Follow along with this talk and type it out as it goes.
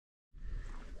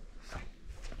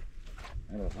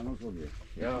En dan gaan ons wel weer.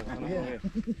 Ja, gaan ons weer.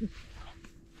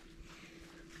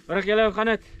 Middag julle, hoe gaan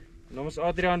dit? My naam is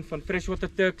Adrian van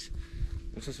Freshwater Turks.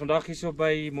 Ons is vandag hier so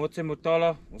by Motse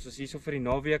motala. Ons is hier so vir die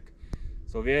naweek.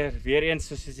 So weer eens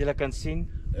soos julle kan sien.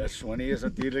 Swanny is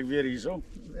natuurlijk weer hier zo.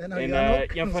 En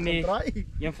een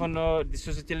van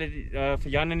soos wat julle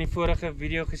vir Jan in die vorige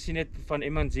video gesien het van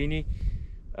Emanzini.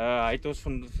 Hy het ons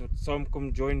van saam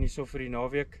kom join hier so vir die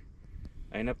naweek.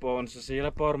 En ons is 'n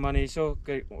hele paar manne hier so.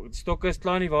 Kyk, die stokke is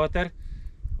klaar in die water.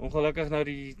 Ongelukkig nou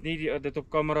dit op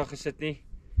kamera gesit nie.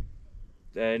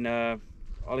 En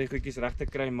al die goedjies reg te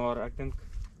kry, maar ek dink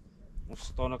ons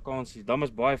staan 'n kans. Die dam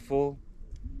is baie vol.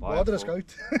 Water is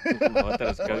koud. Water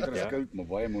is koud, Water is koud, maar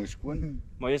baie mooi skoon.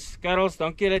 Maar jy's kerels,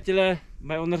 dankie dat julle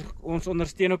ons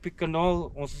ondersteun op die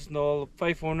kanaal. Ons is nou al op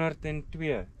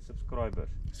 502 subscribers.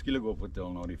 Skielik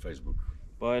opgetel na die Facebook.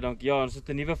 Baie dankie. Ja, ons het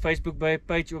 'n nuwe Facebook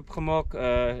page oopgemaak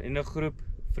en 'n groep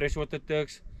Freshwater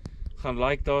Turks. Gaan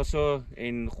like daarso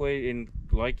en gooi en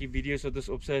like die video's wat ons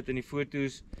opsit en die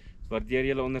foto's. Waardeer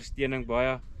julle ondersteuning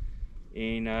baie.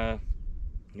 En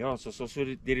ja, so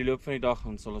deur die loop van die dag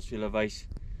ons sal ons vir julle wys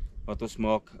wat ons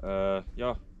maak.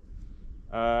 Ja.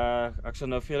 Ek sal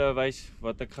nou vir julle wys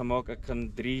wat ek gaan maak. Ek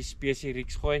gaan 3 spesie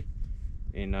rieks gooi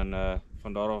en dan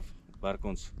van daar af werk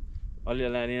ons al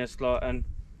julle in 'n slaa in.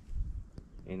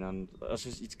 En dan as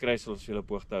ons iets kry sal ons vir julle op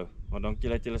hoogte hou. Maar dankie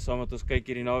dat julle saam met ons kyk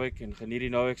hierdie naweek en geniet die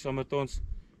naweek saam met ons.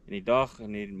 En die dag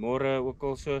en die môre ook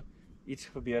al so iets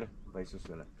gebeur wys ons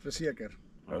julle. Verseker.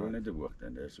 Hou net op hoogte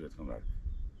en dis so het gaan werk.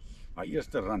 Maar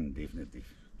eerste run definitief.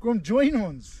 Kom join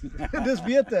ons. Dis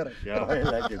beter. Ja, Baie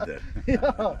lekkerder.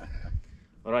 Ja.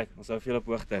 Alright, ons hou vir julle op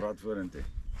hoogte. Praat vorentoe.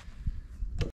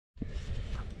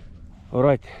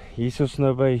 Alright, hier is ons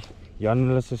nou by Jan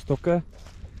hulle se stokke.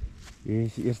 Hier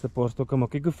is die eerste paar stokke, maar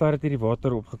kyk hoe ver het hierdie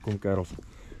water opgekom, kerels.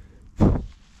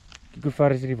 Kyk hoe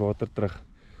ver is hierdie water terug.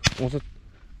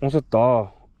 Ons het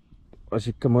daar, as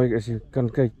jy kan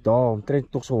kyk, daar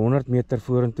omtrent tog so 100 meter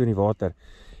vorentoe in die water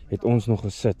het ons nog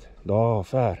gesit. Daar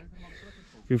ver.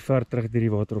 Hoe ver terug het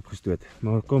hierdie water opgestoot.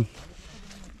 Maar kom.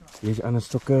 Hier is ander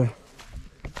stokke.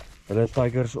 Hulle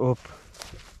tigers op.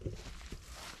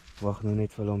 Wag nou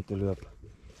net vir hulle om te loop.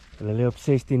 Hulle lê op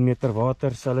 16 meter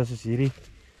water, selfs as hierdie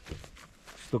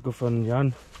stokke van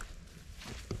Jan.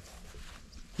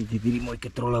 Kyk hierdie mooi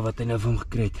katrolle wat hy nou van hom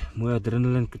gekry het. Mooi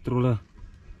adrenaline katrolle.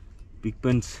 Big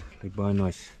pins, lyk baie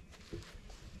nice.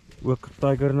 Ook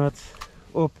tiger nuts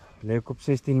op, lê ook op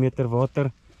 16 meter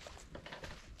water.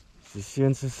 Die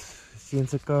seun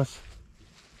se kas.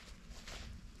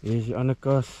 Hier is die ander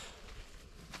kas.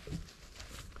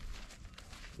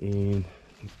 En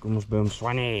kom ons by hom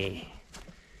Swanny.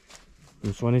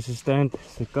 Swanny se stand,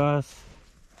 sy kas,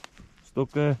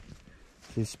 stokke,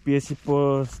 sy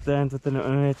spesiepo stand wat hy nou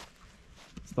in het.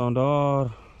 Staan daar,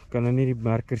 kan nou nie die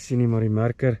merker sien nie, maar die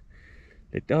merker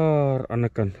net daar aan die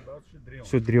kant.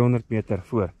 So 300 meter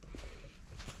voor.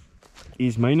 Hier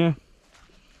is myne.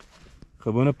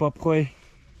 Gewone papgooi.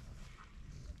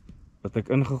 Wat ek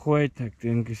ingegooi het, ek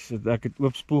dink ek het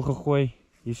oopspoel gegooi.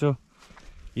 Hierso.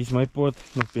 Hier is my pot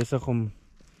nog besig om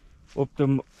op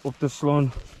te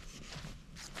slaan.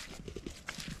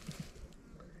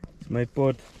 Dis my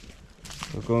pot.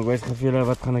 Dan kom ek wys vir julle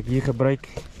wat gaan ek hier gebruik.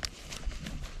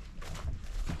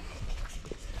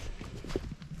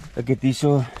 Ek het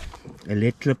hierso 'n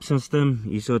LED clip system.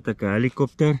 Hierso het ek 'n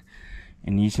helikopter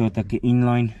en hierso het ek 'n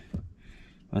inline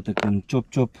wat ek 'n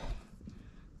chop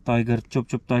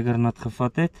tiger nut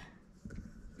gevat het.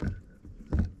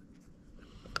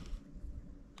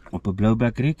 Op 'n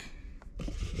blowback rig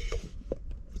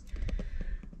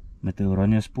met 'n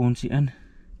oranje sponsie in,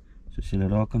 soos julle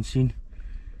daar kan sien.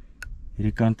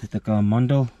 Hierdie kant het ek 'n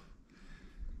mandel.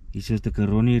 Hier sit ek 'n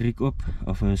ronnie rig op,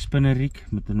 of 'n spinner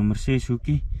rig met 'n nommer 6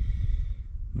 hoekie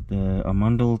met 'n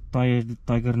amandel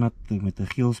tiger nut met 'n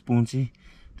geel sponsie.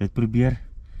 Dit probeer.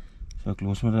 So ek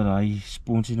los maar dat daai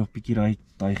sponsie nog bietjie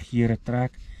daai geure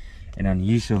trek. En dan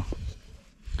hierso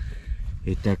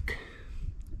het ek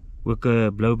ook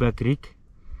 'n blowback rig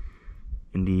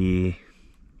en die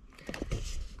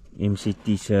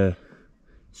MCT se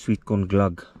sweet corn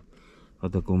glug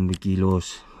wat ek hom bietjie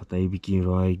los, dat hy bietjie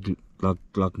daai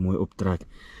glug mooi optrek.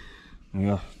 Nou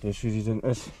ja, dis hoe die ding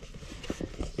is.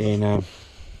 En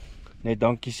net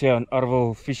dankie sê aan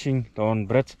Arwel Fishing daar in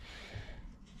Brits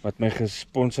wat my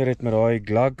gesponsor het met daai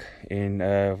glug en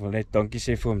wil net dankie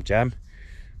sê vir hom Jam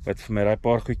wat vir my daai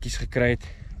paar goedjies gekry het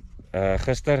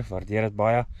gister, waardeer dit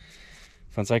baie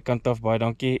van sy kant af, baie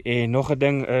dankie. En nog 'n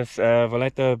ding is wil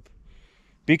net 'n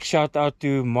big shout out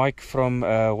to Mike from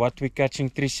What We Catching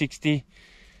 360.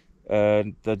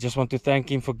 I just want to thank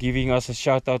him for giving us a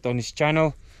shout out on his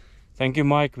channel. Thank you,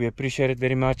 Mike. We appreciate it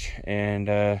very much, and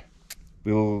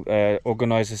we'll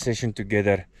organize a session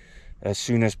together as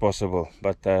soon as possible.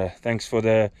 But thanks for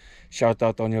the shout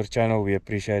out on your channel. We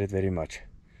appreciate it very much.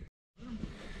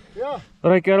 Ja.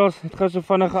 Alright, kerels, het gaan so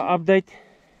vinnige update.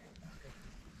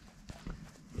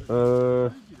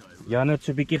 Jan het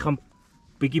so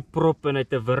bietjie prop en hy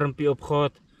het 'n wurmpie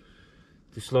opgehad.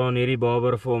 Toe slaan hierdie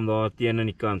barber vir hom daar teen aan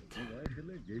die kant.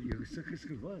 Jou gesig is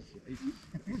gewas. Hy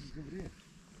is gebreek.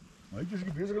 Maar hy is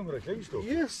besig om reguit te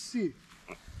Jessie.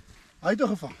 Hy het hom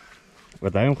gevang.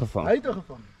 Wat hy hom gevang? Hy het hom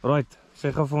gevang. Right,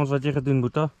 sê gou vir ons wat jy gedoen,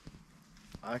 Boeta.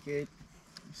 Ek het,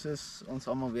 soos ons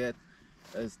almal weet,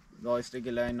 is daai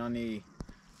stukkie lyn aan die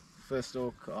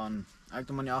voorstok aan. Ek het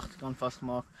hom aan die agterkant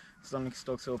vasgemaak, staan ek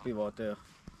stok so op die water.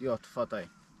 Ja, toe vat hy.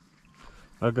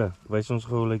 Okay, wys ons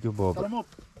gou hoe lyk jou Tel barber. hom op.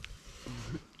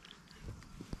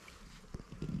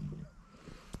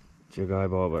 Check hy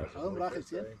barber. Hou hom reg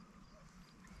sien.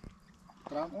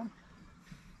 Draai hom om.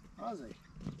 Asai.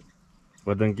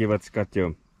 Wat dink jy wat skat jy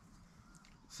hom?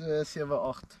 So 7,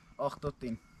 8 tot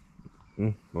 10.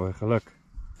 Baie geluk.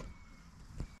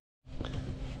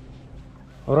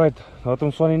 Alright, laat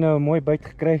ons Swannie nou 'n mooi byt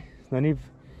gekry. Is nou nie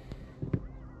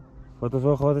wat ons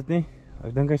wou gehad het nie.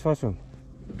 Ek dink hy's vas hom.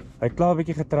 Hy het klaar 'n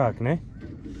bietjie getrek, né?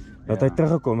 Dat hy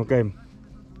teruggekom, okay.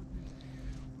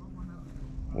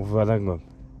 Of wat dink jy?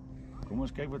 Kom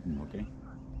ons kyk wat moet, okay?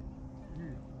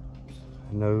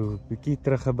 Nou bietjie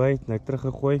teruggebyt, nou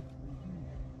teruggegooi.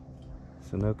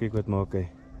 So nou kyk wat maak hy.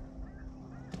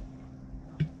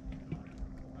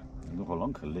 Nogal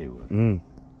lank gelê hoor.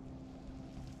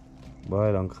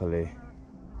 Baie lank gelê.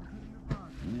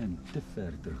 Nee, te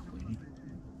ver teruggooi nie.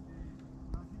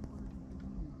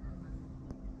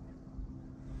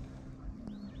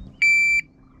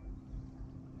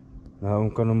 Nou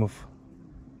kan hom of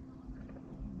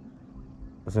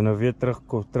as hy nou weer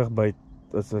terugbyt,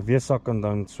 as hy weer sak en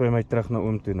dan swem hy terug na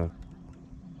oom toe nou.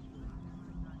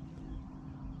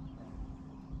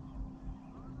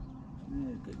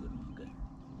 Nee, kyk wat maak hy.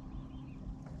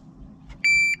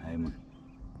 Hy moet.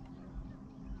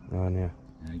 Ja nee.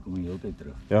 Hy kom die hele tyd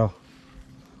terug. Ja.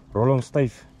 Rol hom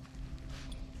styf.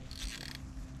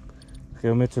 Gee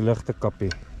hom met so ligte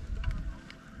kappie.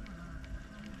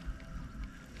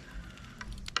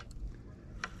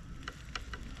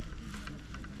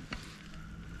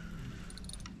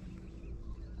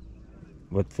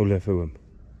 Wat voel hy vir hom?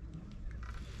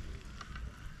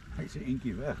 Hy is 'n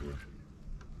entjie weg hoor.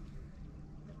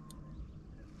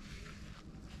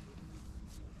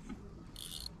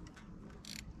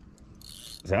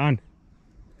 Is hy aan?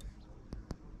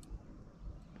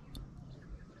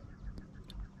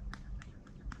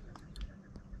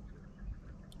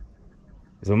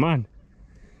 Is hom aan?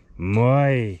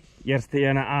 Mooi. Eerste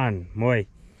ene aan. Mooi.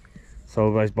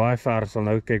 Sal wys baie ver, sal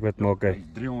nou kyk wat maak hy.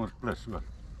 300 plus hoor.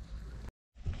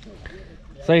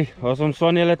 Sê, ons ons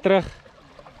Swannie hulle terug.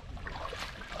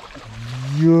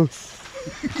 Yes.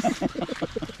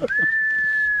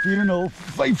 4,5,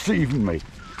 5,7 my.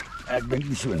 Ek dink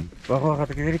nie so nie. Wag,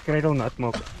 ek hierdie kruidel nat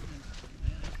maak.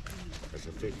 Dis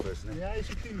 'n vet vis, né? Ja, hy is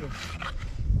so cute.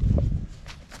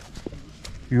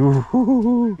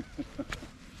 Joe.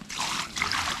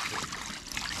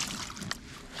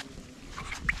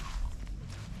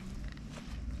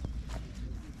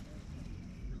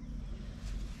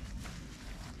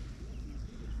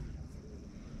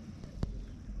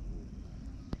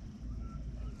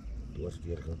 Dit was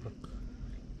weer gepik.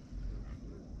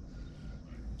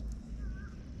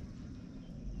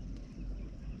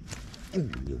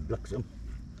 Jou bliksem.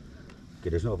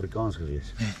 Dit is nou Afrikaans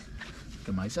gewees.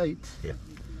 Kom my uit. Ja.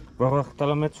 Wag,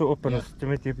 tel hom net so op en Ja. ons sit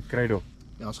met hier op die kruidel.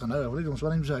 Ja, ons gaan nou, wil ek ons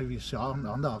wel nie sy wie se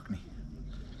hande hak nie.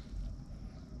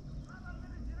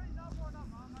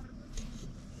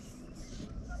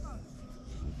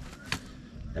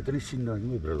 Ek kan nie sien dat jy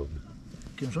my bril op nie.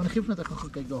 Kan ons so 'n gif net ek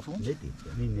gaan kyk daar vir ons? Net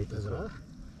nie net Dis reg.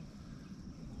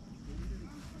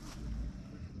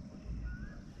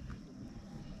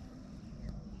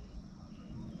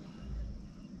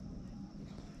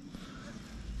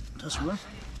 Dis hoor.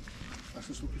 As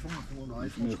ons op die vang gewoon daai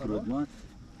vir Meer ons groot gaan. maat.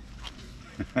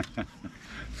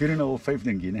 4,5, 5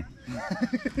 dink jy, né?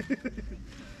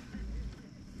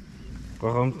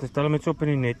 Wag, tel hom net so op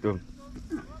in die net om.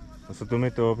 Ons sit hom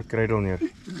net op die kruidel neer.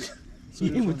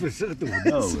 Jy moet versigtig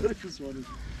nou.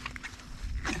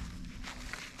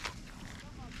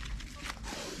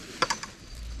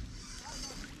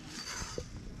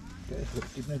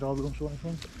 Ek net daar om so aan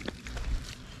van.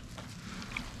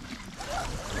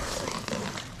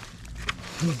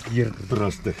 Hier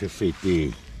brastige vet hê.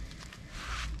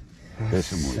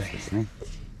 Dis 'n mooi vis, né?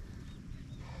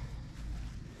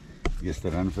 Eerste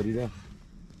run vir die dag.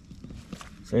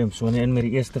 Sê om Sonny in met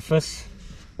die eerste vis.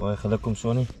 Baie geluk om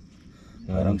Sonny.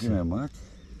 Ja, dankie my maat.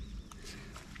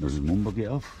 Nou is die mombakkie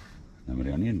af. Nou moet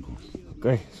die aan een kom.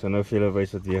 Ok, so nou vir julle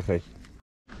wys wat weeg hy.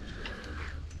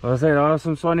 Wat sê, daar is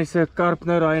om Sonny se karp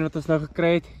nou, daai een wat ons nou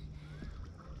gekry het.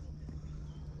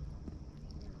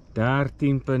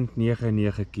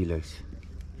 13,99 kilos.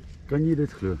 Kan jy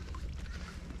dit glo?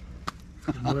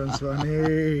 Mooi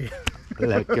Sonny.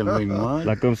 Lekker my maat.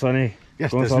 Lekker om Sonny. Ja,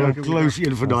 Kom dis ons nou hou- close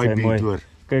een vir daai Ons sê mooi. beet hoor.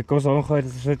 Kyk, kom ons hou gou,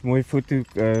 dit is net mooi foto,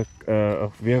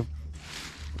 weer,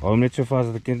 hou hom net so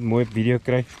vast dat ek net mooi video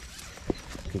kry.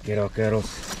 Kyk hier daar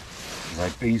kerels, Daai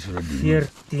pens vir 'n ding.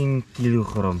 14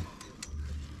 kilogram.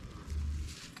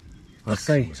 Wat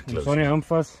sê, was close. Sonny hou hom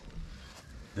vast.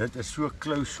 Dit is so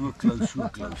close, so close, so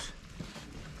close.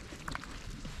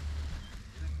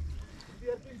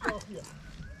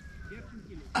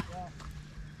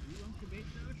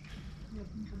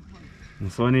 En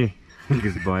Sonny, ek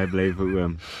is baie bly vir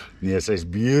oom. Nee, sy's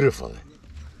beautiful.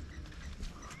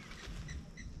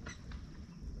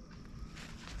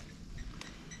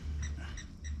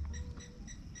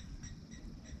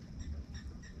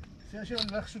 Sê as jy hom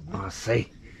lig so goed. Sê.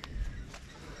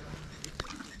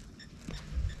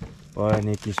 Baie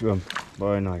netjies oom,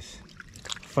 baie nice.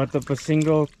 Vat op 'n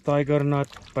single tiger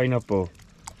nut pineapple.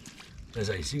 Dis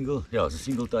hy single. Ja, dis 'n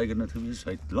single tiger net gewees.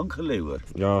 Hy het lank gelê hoor.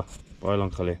 Ja, baie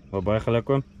lank gelê. Maar baie geluk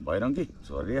oom. Baie dankie.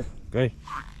 So weer. Okay.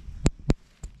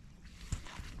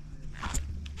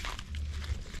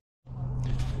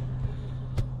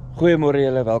 Goeiemôre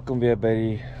julle, welkom weer by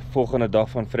die volgende dag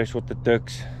van Freshwater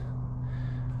Tuks.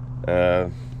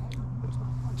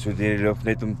 So deur die loop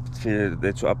net om vir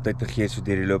dit so update te gee so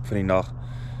deur die loop van die nag.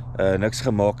 Niks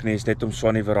gemaak nie, is net om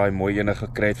Sonny vir daai mooi ene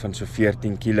gekry het van so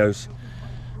 14 kilos.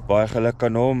 Baie geluk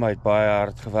aan hom, hy het baie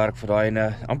hard gewerk vir daai ene.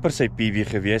 Amper sy PB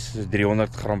gewees, so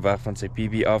 300 gram weg van sy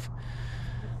PB af.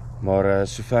 Maar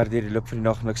sover deur die loop van die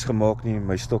nag niks gemaak nie.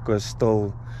 My stokke is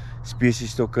stil,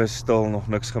 spesiestokke is stil, nog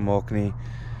niks gemaak nie.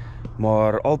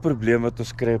 Maar al probleme wat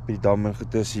ons kry op die dam en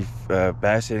goed is die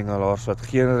basshengelaars wat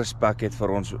geen respek het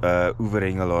vir ons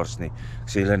oeverhengelaars nie. Ek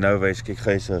sê julle nou wys, kyk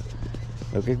gyse.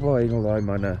 Nou kyk waar hengel daai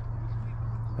manne.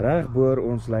 Reg voor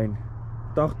ons lyn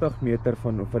 80 meter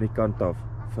van die kant af.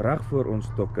 Reg voor ons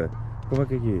stokke. Kom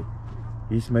ek kyk hier.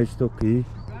 Hier's my stok hier.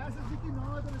 Daar's 'n bietjie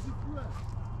nader as die voor.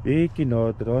 Bietjie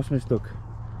nader, daar's my stok.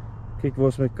 Kyk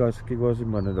waar's my kas, kyk waar's die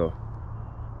manne daar.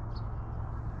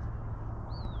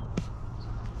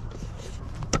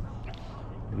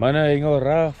 Manne hengel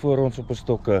reg voor ons op ons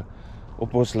stokke,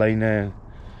 op ons lyne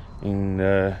en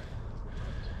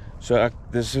so ek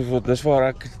dis waar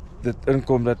ek dit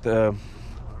inkom dat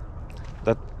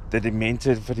die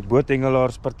mense vir die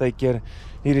boothengelaars partykeer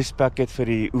nie respek het vir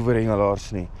die oeverhengelaars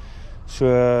nie. So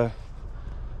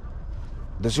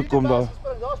dis hoekom daar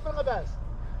Daar spring 'n bas.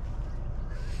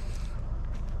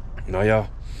 nou ja.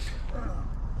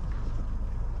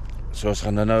 So ons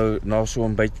gaan nou na so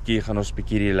 'n bytjie gaan ons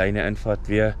bietjie die lyne invat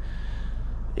weer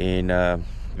en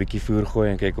bietjie voer gooi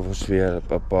en kyk of ons weer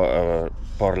 'n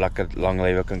paar lekker lang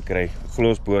lywe kan kry. Glo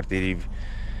ons behoort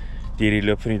hierdie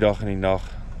loop van die dag en die nag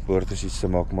behoort ons iets te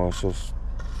maak, maar soos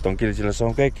dankie dat julle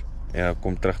saam kyk en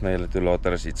kom terug na julle toe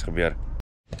later as iets gebeur.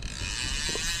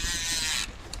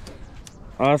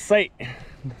 Sê.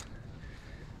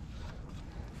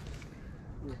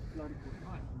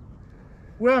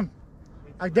 Oom,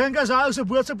 ek dink as hy ou se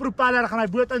boot se propeller gaan hy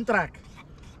boot intrek.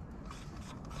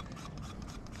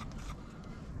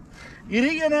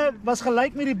 Hierdie ene was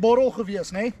gelyk met die borrel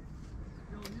gewees, né?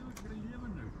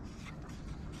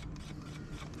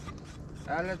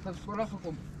 Hulle het van skool af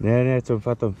gekom. Nee, so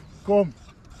vat hom. Kom.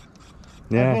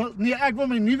 Nee. Ek wil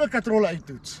my nuwe katrolle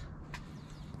uittoets.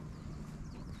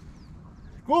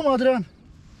 Kom Adrian.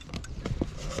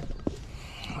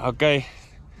 Okay.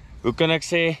 Hoe kan ek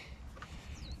sê?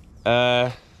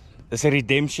 Dis 'n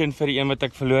redemption vir die een wat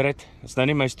ek verloor het. Dis nou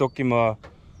nie my stokkie, maar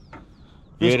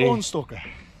Dis weer ons stokke.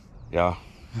 ja.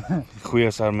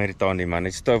 Goeie Samaritaan die man.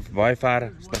 Dit stop baie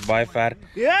ver, baie ver.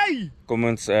 Hey! Kom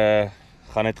ons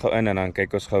gaan net gou in en dan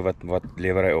kyk ons gou wat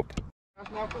lewer hy op.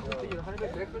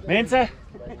 Mense,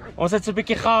 ons het so 'n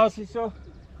bietjie chaos hierso.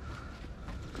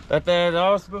 Dat daar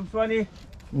was Boom Sonny.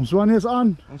 Ons Swanie is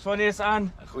aan. Ons Sonny is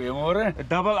aan. Goeiemôre. 'n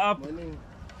Double up.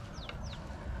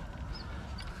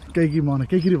 Kyk hier manne,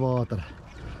 kyk hierdie water.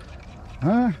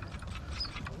 Ja,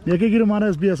 kyk hierdie manne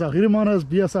is besig. Hierdie manne is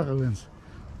besig ouens.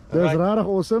 Dis Alright. regtig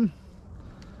awesome.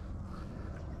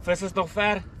 Vis is nog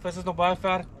ver. Vis is nog baie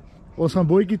ver. Ons gaan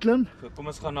bootjie klim. So kom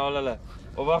ons gaan haal hulle.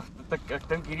 O wag, ek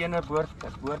dink hierdie ene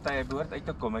behoort uit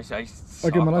te kom. Hy's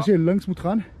Okay, maar as jy links moet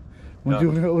gaan, want jy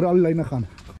gaan oor al die lyne gaan.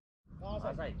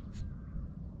 Daar's hy.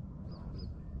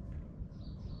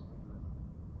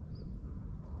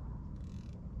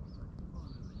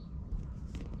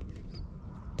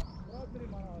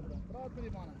 Praat met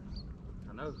die manne.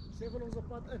 Gaan nou. Sê vir ons op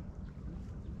pad in.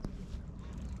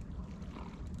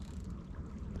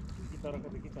 Bietjie tarige.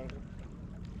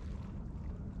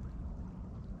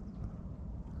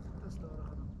 Dis daar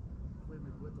gaan gooi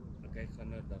my boot op. Okay, gaan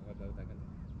nou daar gaan bou daai.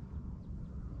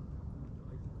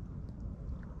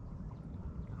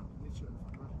 Net so in.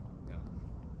 Ja.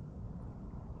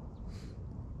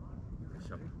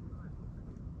 Sjop.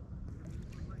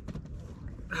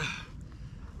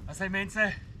 As hy mense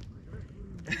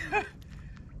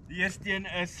die eerste een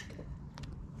is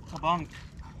gebank.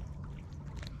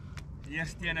 Die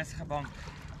eerste een is gebank.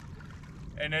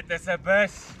 En dit is 'n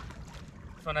bus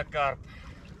van 'n karp.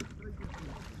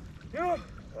 Ja,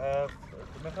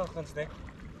 kom ek gou gaan sê.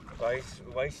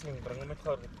 Wysing, bring hom met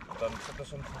gou dan sit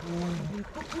ons hom. Ek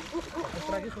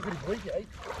trek hier gou die bootjie uit.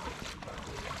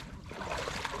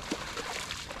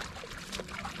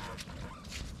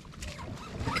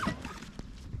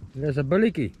 Dis 'n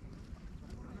bulletjie.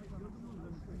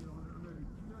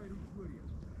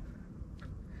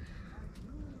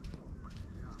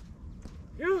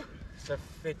 Jo, dis 'n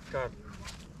vet karp.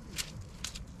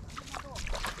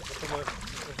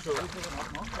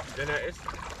 Binne is.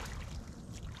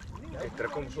 Ek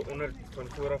trek hom so onder van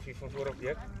vooraf hier van vooraf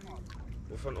deur.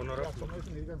 Of van onderaf.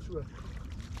 So.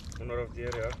 Onderaf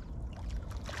deur, ja.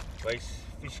 Wys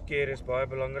fiskere is baie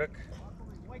belangrik.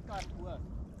 Mooi karp hoor.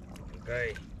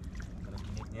 Okay. Kan ek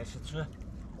net neersit so?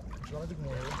 Laat dit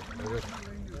mooi.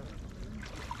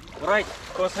 Alright,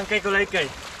 kom ons gaan kyk hoe lyk hy.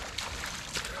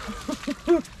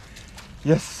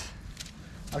 Yes.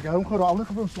 Ek hou hom gou daar, anders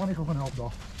gaan ons Swanie gou gaan help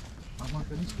daar. Maar maak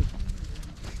dit nie skiet.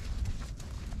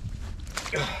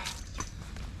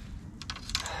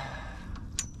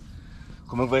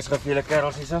 Kom ek wys gou vir julle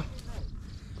kerels hierso. Ek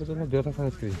het net beeld van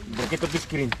dit kry. Druk dit op die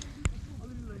skerm.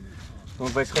 Kom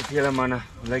ek wys gou vir julle manne,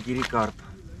 hoe lyk hierdie karp?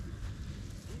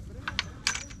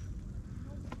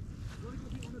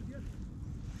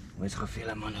 Wys gou vir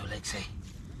julle manne, hoe lyk sy?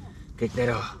 Kyk net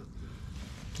daar.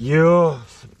 Jo,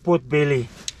 potbelly.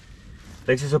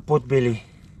 Lyk soos 'n potbelly.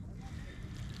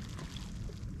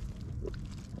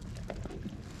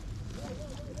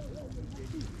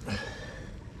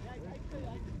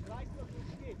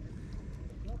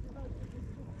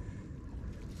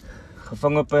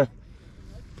 Gevang op 'n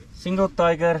single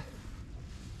tiger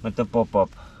met 'n pop-up.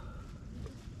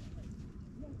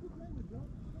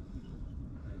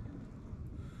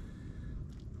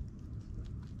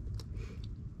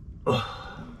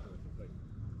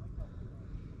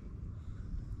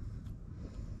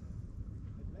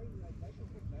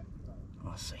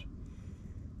 Motse.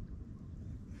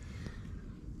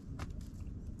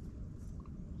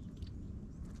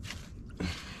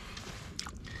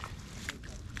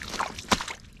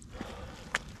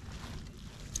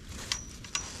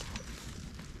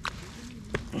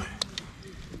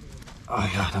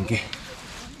 Ja, dankie.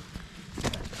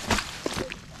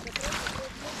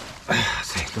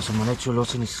 Ek was hom net so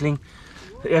los in die sling.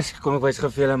 Eers kom ek wys gou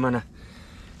vir julle manne.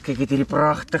 Kyk net hierdie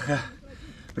pragtige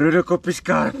Roodekoppies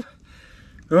karp.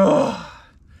 Oh.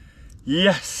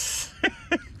 Yes.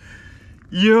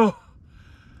 Jo.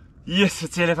 Yes,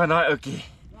 wat sê jy van daai ouetjie?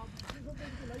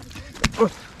 Oh.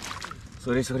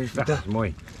 Sorry, fitte.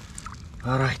 Mooi.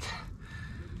 Alright.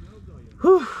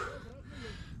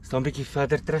 Staan 'n bietjie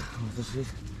verder terug, want ons wil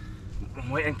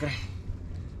mooi inkry.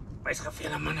 Wys gou vir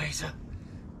julle manne hierso.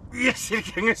 Yes,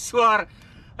 hierdie ding is swaar.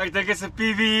 Ek dink dit is 'n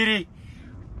PV hierdie.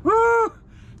 Woe!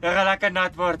 Hy gaan lekker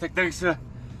nat word, ek dink so.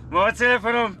 Maar wat sê jy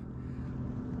van hom?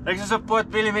 Ek is so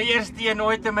potbelly, my eerste een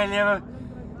ooit in my lewe.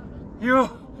 Jo,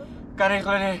 kan ek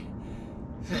glo nie.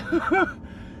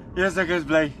 Yes, ek is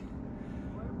bly.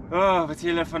 Oh, wat sê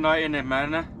julle van daai ene,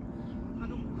 manne?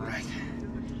 Alright.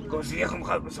 Kom ons weeg hom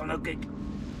gou, ons sal nou kyk.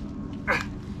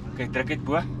 Kyk, druk dit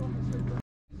bo.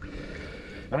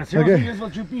 Dan sê ons is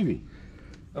wat jou PV.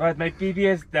 Alright, my PV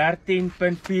is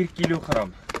 13.4 kg.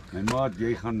 My maat,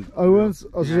 jy gaan Ouens,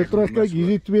 as jy terugkyk, hier is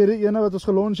die tweede ene wat ons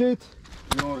gelunch het.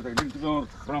 200, ek dink 200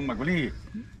 gram, ek wil nie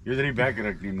jy drie bek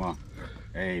ruk nie, maar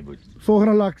hey, boet.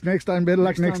 Volgende luck, next time, better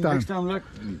luck next time. Next time luck.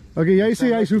 Okay, jy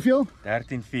sê hy's hoeveel?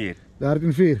 13.4.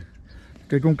 13.4.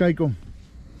 Kyk hom.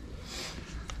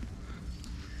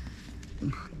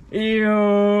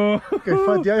 Eeuw. Kyk,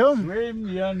 vat jy hom? Swem,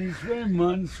 Jannie, swem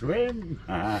man, swem.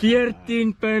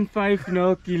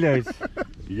 14.50 kilos.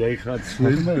 Jy gaan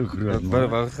swem, my groot man.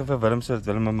 Wag vir Willem se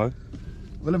Willem hou.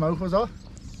 Willem hou ons daar.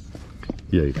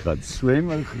 Jy gaan swem,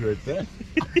 my groot, hè?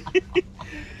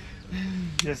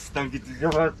 Yes, dankie toe.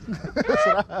 Wat?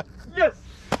 Yes.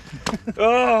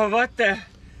 Oh, wat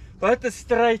 'n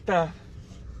stryd daar.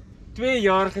 2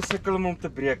 jaar gesukkel om hom te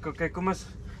breek. Okay, kom ons.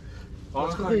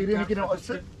 Ons gaan hierdie netjie nou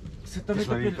uitsit. Sit hom Dis net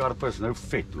nou op die die karp is nou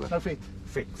vet hoor. Nou vet.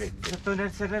 Vet. sit hom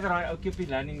net daai ouetjie op die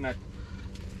landing mat.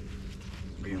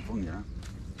 Been van ja.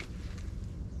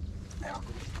 Ja,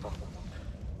 kom.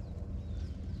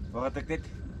 Wat ek dit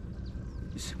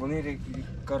is wil nie ek hierdie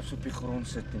karps op die grond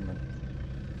sit nie man.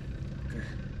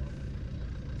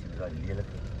 Sien daai lelik.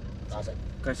 Daar's hy.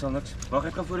 Kyk sal niks. Wag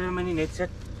ek gaan voor hom in die net sit.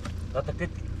 Laat ek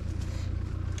dit.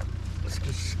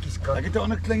 Skus Ek karp. het 'n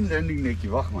ander klein landing netjie,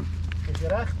 wag man. Is jy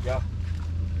reg? Ja.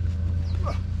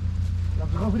 Dan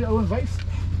gaan vir die ouens wys.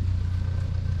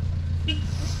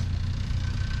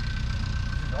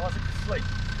 Daar's ek gesluit.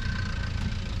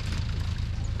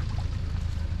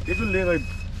 Dit wil leer hy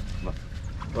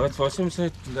Wat was hom sy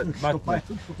mat?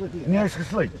 nee, hy's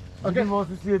gesluit. Okay. Waar is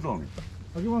die sleutel nie?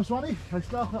 Okay man Swanny, hy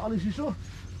slaag nou alles hierso.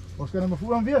 Ons kan hom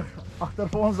voor hom weer agter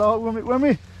vir ons daar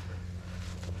oomie.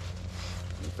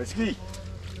 Beskie.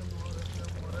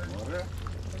 Môre.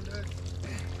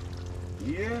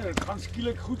 Ja, dit gaan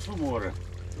skielik goed vanmôre.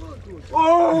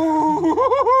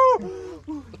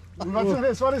 Wat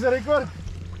is Swanny se rekord?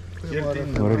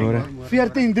 14. Môre.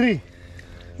 14-3.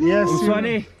 Yes.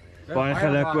 Swanny. Baie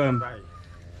geluk oom.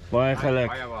 Baie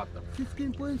geluk.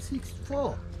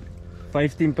 15.64.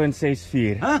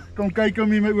 15.64. Kom kyk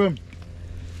hom hier my oom.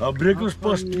 Daar breek ons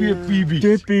pas 2 PB's.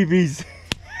 2 PB's.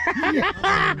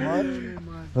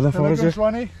 Hulle vaar Geluk so.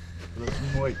 Swanny. Dit is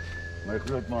mooi. My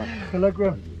groot man. Geluk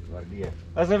oom. Waardeer.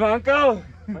 As hy ankel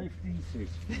 15-6.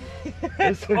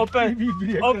 op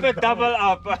 'n double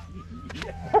up.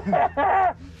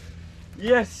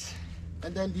 Yes.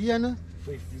 En dan die ene?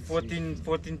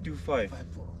 14.25.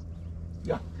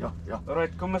 Ja.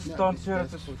 Alright, kom ons staan so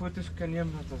dat ons foto's kan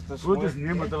neem. Dit is Foto's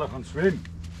neem met hulle gaan swem.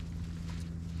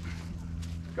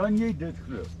 Kan jy dit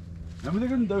glo? Nou moet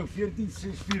ek onthou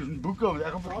 14-6-4 in boeke want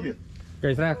ek gaan vergeet.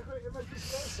 Kyk reg.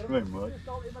 My maat.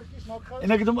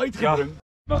 En ek het hom uitgebring.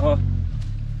 Wag.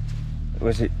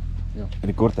 Was dit? Ja.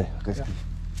 Rekord hy. Kyk skies.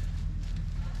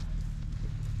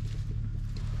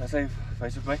 As hy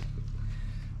wys op my.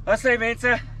 As hy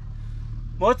mense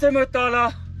Motse motala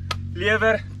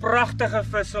lewer pragtige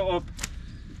visse op.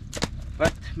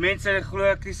 Wat mense glo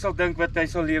ek nie sal dink wat hy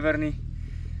sal lewer nie.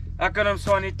 Ek kan hom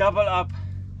Swanny double up.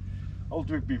 Al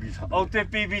 2 PB's. Al 2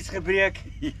 PB's gebreek.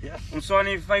 Ja. Om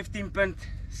Swanny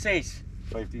 15.6.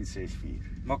 15-6-4.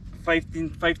 Maak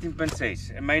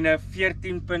 15.6 en myne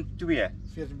 14.2.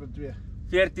 14.2.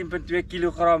 14.2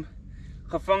 kg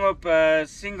gevang op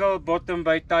single bottom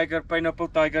by pineapple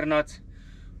tiger nuts.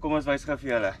 Kom ons wys gou vir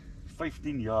julle.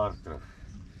 15 jaar terug.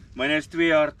 Myne is 2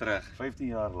 jaar terug. 15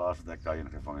 jaar laas het ek daai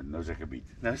ingevang het. Nou is hy gebied.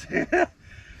 Nou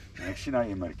En ek sien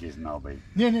daai emmertjies naby.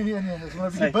 Nee, dis maar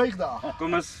 'n bietjie buig daar.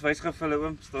 kom ons wys gou vir hulle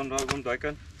oom, staan daar oom daai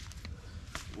kant.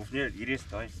 Of nee, hierdie is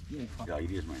daai. Ja,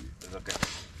 hierdie is myne. Dis okay.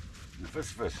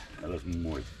 Vis. Hulle is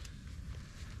mooi.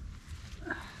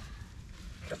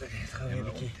 Dat ek net gou 'n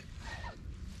bietjie.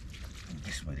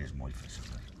 Dis mooi vis.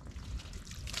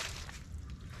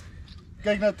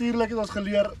 Kyk natuurlik het ons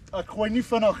geleer ek gooi nie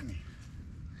vinnig nie.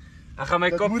 Ek gaan my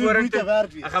Dit kop moet die moeite vorentoe.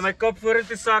 werd wees. Ek gaan my kop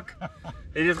vorentoe sak.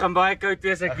 En dit gaan baie koud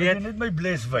wees, ek Ek weet. weet net my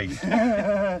bles wys.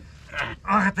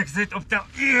 Ag, het ek sit op tel.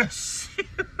 Yes.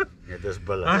 Ja, dis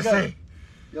billig. As hy.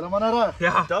 Julle manne reg.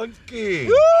 Ja. Dankie.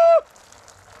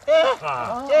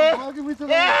 Maak jy moet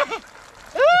Ja.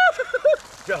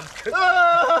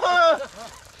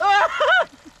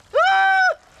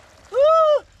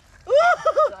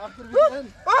 agter weer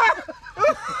in.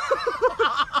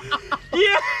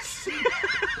 Yes.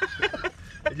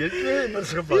 Jy het mens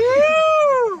gevat.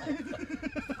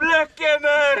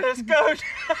 Blikkemer, is koud.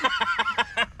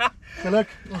 Geluk,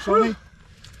 ons sal nie.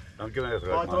 Dankie my Baie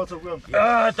groot man. trots op oom.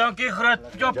 Ah, dankie groot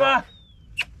Joppa.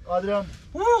 Adrian.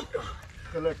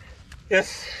 Geluk.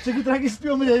 Yes. Seker trek jy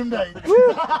speel met hom daai.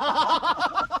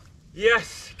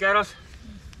 Yes, kerels.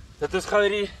 Dit is gou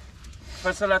hierdie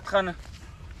visse laat gaan.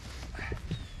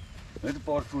 Net 'n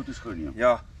paar foto's geneem.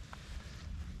 Ja.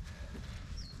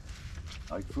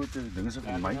 Daai foto's, dinge is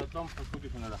van my.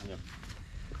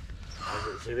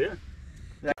 Sê weer?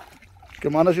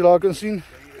 Kom aan as jy daar kan sien.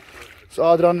 Dis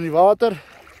Adrian in die water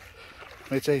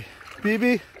met sy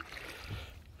PB.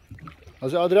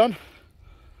 As Adrian.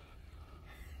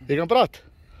 Jy kan praat.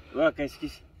 O, kyk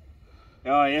skies.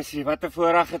 Ja, Jessie, wat 'n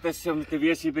voorreg dit is om te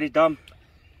wees hier by die dam.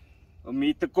 Om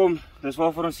hier te kom, dis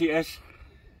waarvoor ons hier is.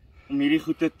 Om hierdie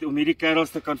goede, om hierdie kerels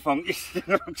te kan vang. Is dit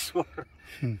raak swaar.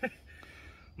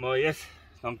 Maar yes,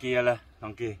 dankie julle.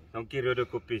 Dankie. Dankie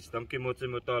Roodekoppies. Dankie Motse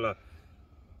motala.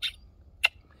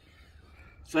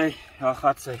 Sy, ja,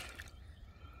 gat sy.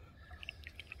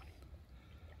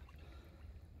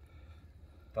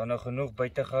 Dan nog genoeg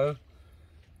buite gehou.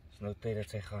 Dis nou tyd dat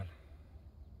sy gaan.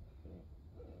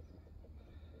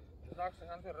 Vandaag ze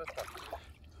gaan zo rustig.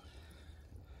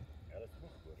 Ja, dat is goed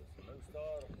hoor. Dat is nou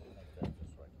staar en dan kijk je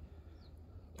zwaai.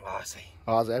 Ah,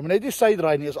 sê. Hy moet net die sy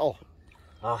draai nie is al.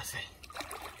 Ah, sê.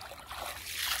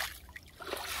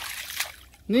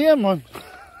 Nee man.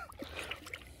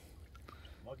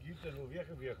 Maak hier dan wel weer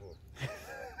geweeg hoor.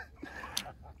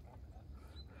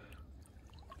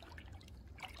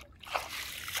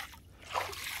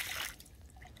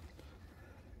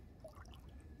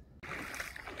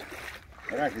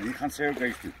 Raak, die gaan sy ook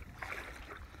huis toe.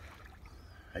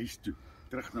 Huis toe.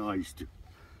 Terug na huis toe.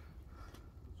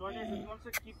 Sorry, as ons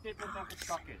 'n keep dit wat dan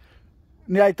gestak het.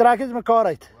 Nee, hy trek dit mekaar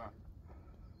uit.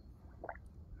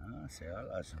 Ah, sê al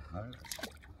as hal.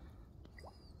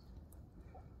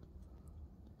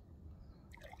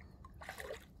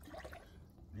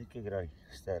 Net kyk raai,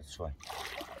 sterk swaai.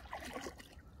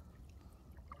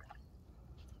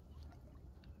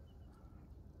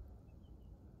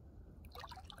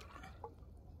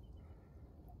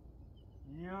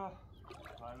 Ja.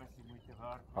 Baie was die moeite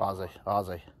werd. Haas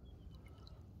hy.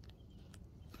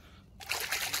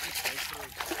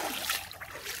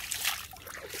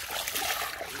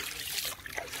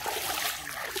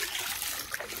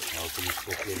 Nou kom die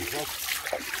skop in die vat.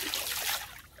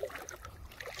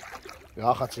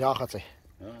 Ja, gaat sy.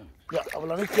 Ja. Ja, ek wil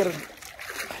nou net keer.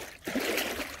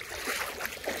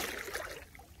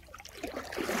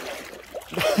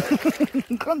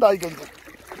 Kan daai kant.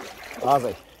 Haas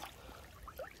hy.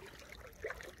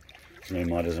 Nee,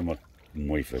 maar dis 'n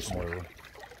mooi vis.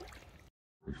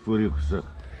 Dis voor jou gesig.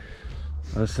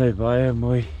 Dat sê baie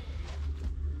mooi.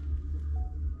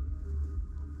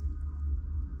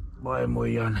 Baie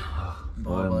mooi Jan.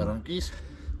 Baie dankies.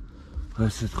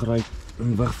 As dit gryp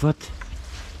en wegvat.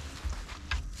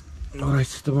 Alright,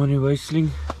 sit hom aan die wysling.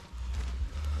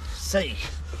 Sy.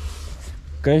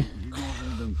 Okay.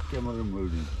 Dan camera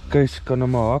mode. Kees kan hom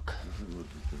maar hak.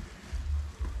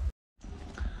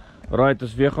 Alright,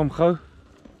 ons weeg hom gou.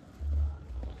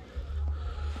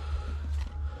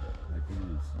 Ek kan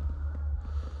nie sien.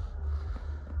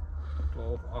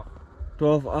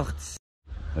 12.8.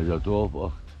 Hy is al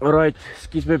 12:08. Alright,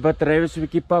 skus my battery was 'n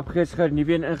bietjie pap gees, gaan nie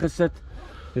weer ingesit.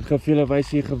 Dit gaan vir julle wys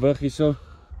hier gewig hierso.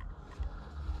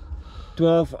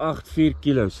 12.84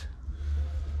 kilos.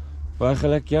 Baie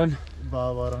geluk Jan.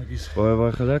 Baie dankies.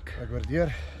 Baie geluk. Ek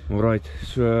waardeer. Alright,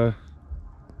 so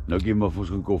Nou gee maar vir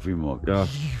ons 'n koffie maak. ja.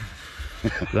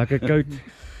 Lekker koud.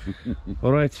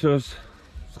 Alright, so ons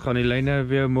gaan die lyne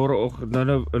weer môreoggend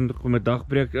nou in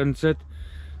middagbreek insit.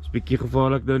 Is bietjie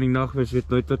gevaarlik nou in die nag, mens weet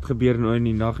nooit wat gebeur nou in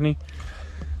die nag nie.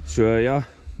 So ja,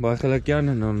 baie geluk Jan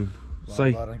en dan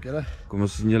sy. Baie dankie julle. Kom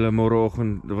ons sien julle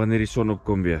môreoggend wanneer die son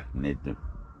opkom weer. Net nou.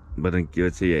 Wat dink jy,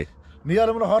 wat sê jy? Nee,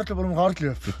 hulle moet nog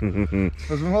hardloop.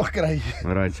 Ons moet nog kry.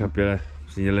 Alright, chap julle.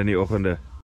 Sien julle in die oggende.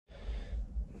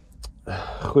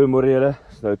 Goeiemôre julle.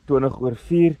 Dis nou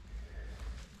 20:04.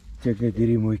 Check net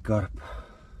hierdie mooi karp.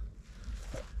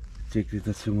 Check dit,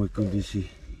 dat so mooi kondisie.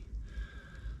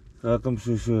 Laat hom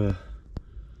so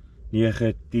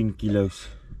 9-10 kilos.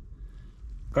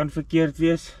 Kan verkeerd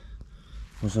wees.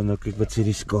 Ons gaan nou kyk wat sê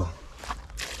die skaal.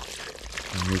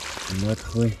 Net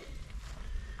gooi.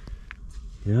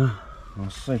 Ja,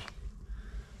 ons sê.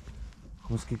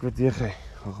 Kom ons kyk wat weeg hy.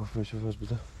 Gaan vir so vas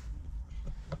bietjie.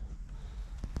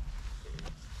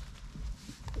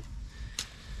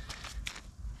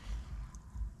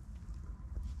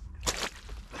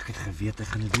 Ek het geweet ek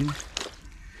gaan dit doen.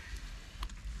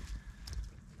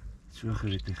 So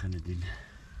geweet ek gaan dit doen.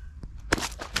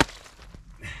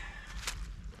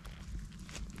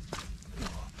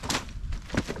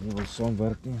 Nie wil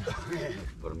saamwerk nie.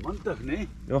 Vermantig, né?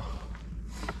 Ja.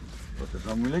 Wat is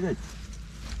nou moeilikheid?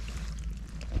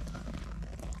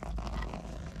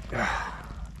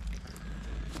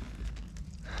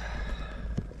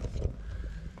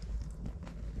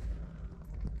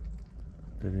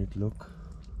 Dit net lok.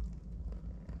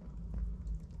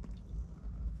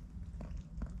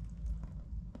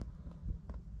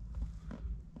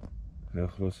 Nou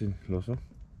los hom.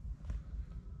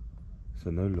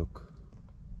 So nou lok.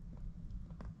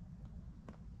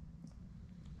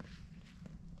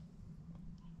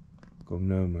 Kom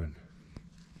nou man.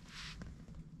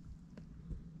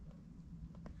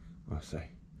 Sê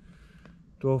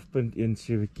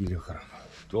 12.17 kilogram.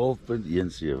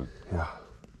 12.17. Ja.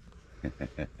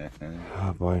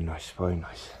 Ja, baie nice.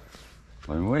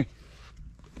 Baie mooi.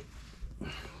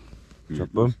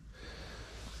 Chop hom.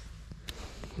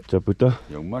 Chaputa.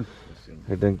 Jong man.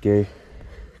 Ek dink jy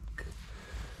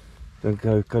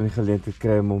kan die geleentheid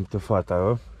kry om hom te vat,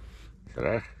 hou. Is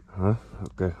reg. Huh?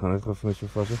 Okay, gaan net gou vir my so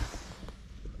vas.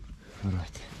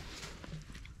 Alright.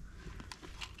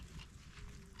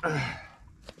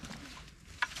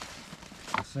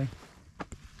 Sê.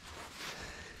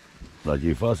 Laat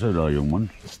jy vashou daar, jongman.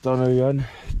 Staan nou Jan,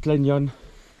 klein Jan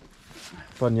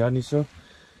van Jan hierso,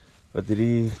 wat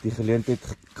die geleentheid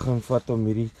gaan vat om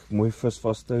hierdie mooi vis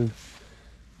vas te hou.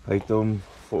 Hy het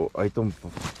hom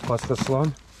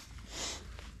vasgeslaan.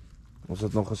 Ons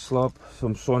het nog geslaap,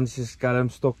 soms Swansea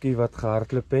skelmstokkie wat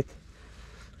gehardloop het.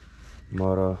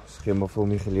 Maar ons gee maar vir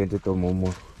hom die geleentheid om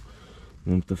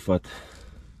hom te vat.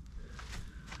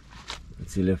 Wat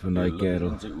sê jy van daai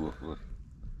kerel?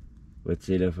 Wat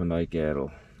sê jy van daai kerel?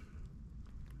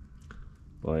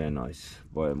 Baie nice,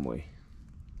 baie mooi.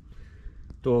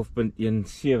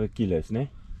 12.17 kilos, né?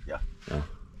 Ja. Ja.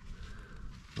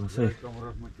 Wat sê?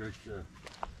 Kamera moet jy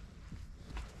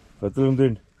Wat wil hom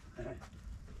doen?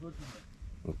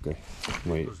 Oké,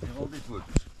 mooi. al die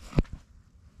foto's.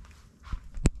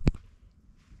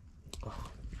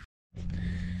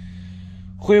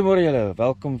 Goeiemôre julle,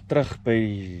 welkom terug by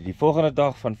die volgende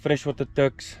dag van Freshwater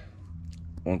Tuks.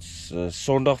 Ons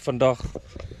Sondag vandag.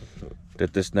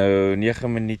 Dit is nou 9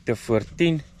 minute voor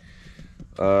 10.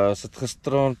 As het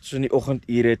gisterand so in die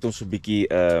oggendure het ons 'n bietjie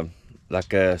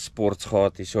lekker sports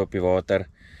gehad hier so op die water.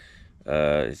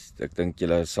 Ek dink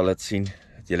julle sal dit sien.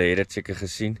 Julle het dit seker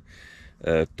gesien.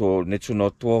 Net so na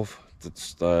 12, dit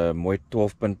is mooi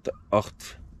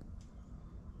 12.8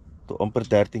 tot amper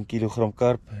 13 kg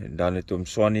karp. En dan het hom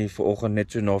Swanie vanoggend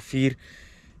net so na 4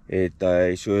 het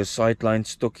hy so 'n sideline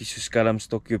stokkie, so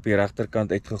skelmstokkie op die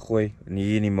regterkant uitgegooi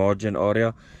hier in die margin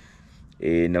area.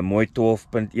 En 'n mooi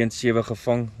 12.17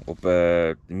 gevang op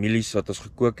 'n mielies wat ons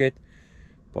gekook het.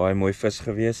 Baie mooi vis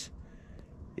gewees.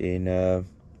 En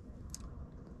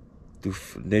toe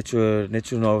net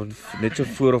so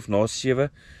voor of na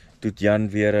 7 toe Jan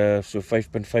weer so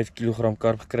 5.5 kg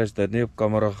karp gekry, dit nie op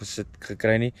kamera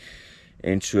gekry nie.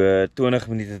 En so 20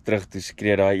 minute terug toe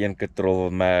skree daai een katrol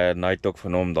met nighthawk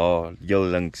van hom daar heel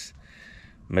links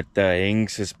met 'n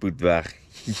hengse spoed weg.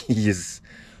 Jesus.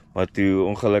 Maar toe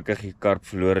ongelukkig die karp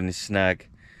verloor in die snack.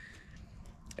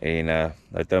 En hy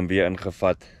het hom weer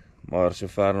ingevat. Maar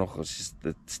sover nog is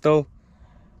dit stil.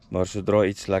 Maar sodra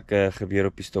iets lekker gebeur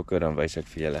op die stokke, dan wys ek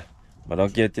vir julle. Maar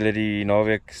dankie dat julle die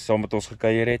naweek saam met ons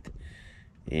gekuier het.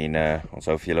 En ons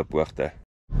hou vir julle op hoogte.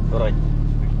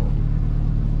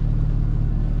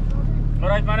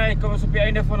 Alright manne, kom ons op die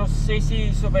einde van ons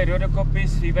sessie so by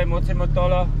Roodekoppies hier by Motse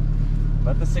motala.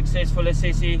 Wat 'n suksesvolle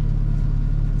sessie.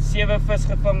 7 vis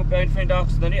gevang op die einde van die dag,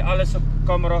 so nou nie alles op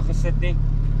kamera gesit nie.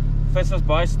 Vis was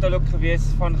baie stil ook gewees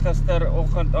van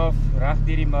gisteroggend af, reg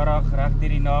deur die middag, reg deur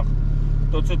die nag,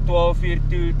 tot so 12 uur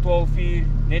toe, 12 uur,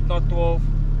 net na 12,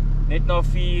 net na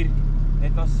 4,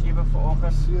 net na 7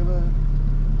 vanoggend. 7.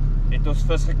 Het ons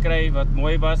vis gekry wat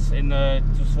mooi was en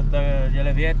soos wat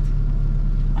julle weet.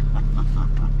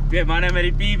 Twee manne met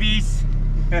die BB's.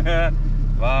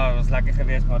 Wow, was lekker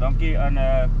geweest, maar dankie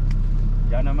aan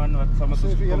Jan man wat saam met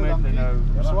ons gekom het en nou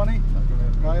Swanie.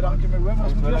 Baie dankie my oom,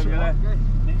 ons moet weer julle.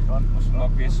 Ons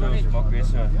maak weer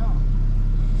so.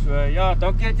 So ja,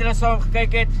 dankie dat julle saam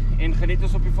gekyk het en geniet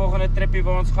ons op die volgende tripie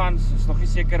waar ons gaan. Ons is nog nie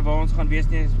seker waar ons gaan wees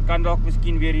nie. Kan dalk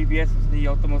miskien weer hier wees, ons is nie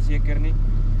heeltemal seker nie.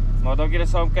 Maar dankie dat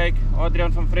julle saam kyk.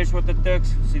 Adrian van Freshwater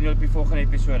Tuks. Sien julle op die volgende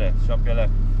episode. Shop julle.